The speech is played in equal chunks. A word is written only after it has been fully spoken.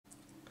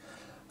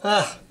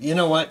You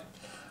know what?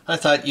 I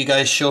thought you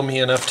guys showed me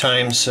enough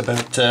times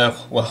about,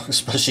 well,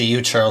 especially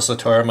you, Charles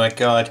Latour, my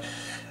God,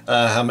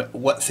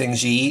 what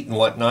things you eat and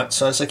whatnot.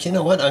 So I was like, you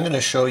know what? I'm going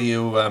to show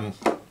you a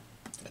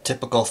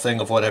typical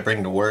thing of what I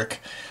bring to work.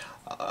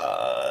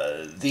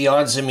 The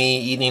odds of me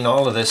eating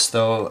all of this,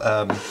 though,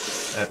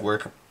 at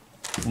work,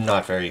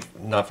 not very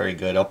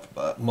good. I'll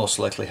most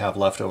likely have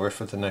leftover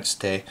for the next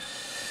day.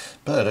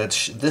 But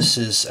this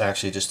is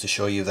actually just to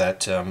show you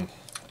that,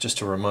 just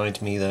to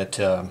remind me that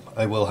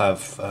I will have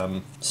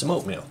some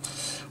oatmeal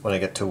when I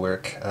get to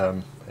work,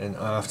 and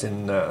I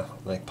often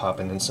like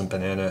popping in some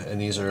banana.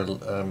 And these are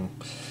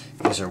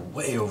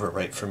way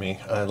overripe for me.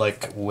 I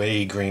like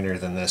way greener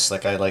than this.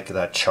 Like I like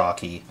that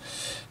chalky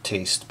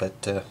taste,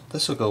 but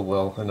this will go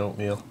well in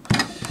oatmeal.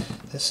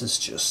 This is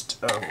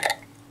just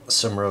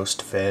some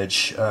roast veg.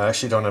 I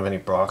actually don't have any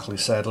broccoli,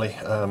 sadly.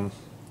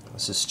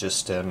 This is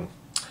just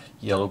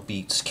yellow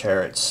beets,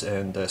 carrots,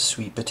 and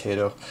sweet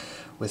potato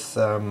with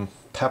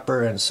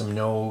pepper and some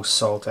no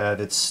salt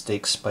added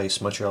steak spice,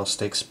 Montreal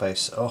steak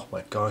spice. Oh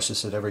my gosh,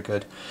 is it ever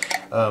good.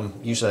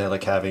 Usually I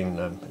like having,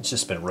 it's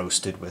just been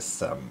roasted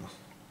with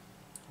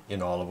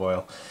in olive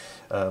oil.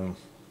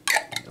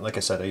 Like I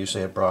said, I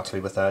usually have broccoli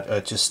with that.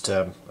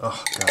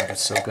 Oh god,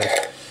 it's so good.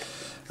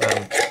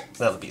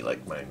 That'll be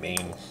like my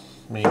main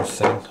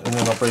thing. And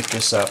then I'll break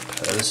this up.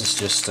 This is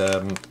just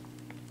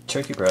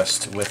turkey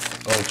breast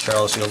with, oh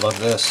Charles, you'll love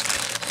this.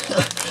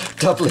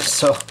 Doubly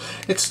so.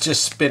 It's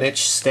just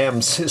spinach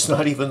stems. It's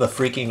not even the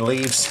freaking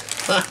leaves.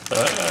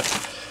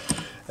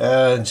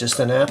 Just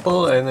an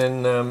apple, and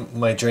then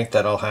my drink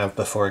that I'll have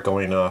before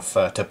going off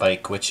to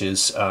bike, which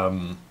is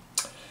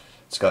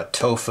it's got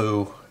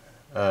tofu,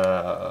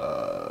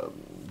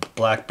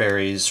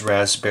 blackberries,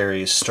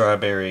 raspberries,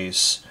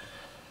 strawberries,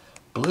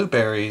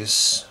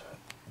 blueberries,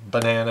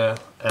 banana,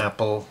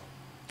 apple,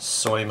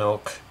 soy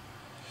milk,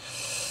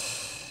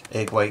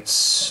 egg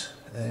whites,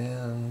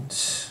 and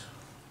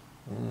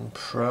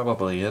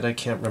probably it. I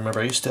can't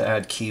remember. I used to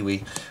add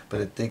kiwi,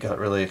 but they got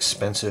really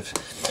expensive.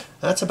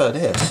 That's about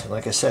it.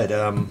 Like I said,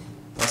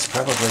 that's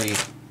probably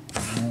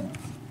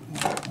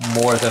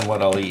more than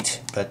what I'll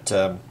eat. But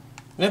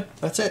yeah,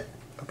 that's it.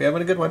 Hope you're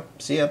having a good one.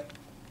 See ya.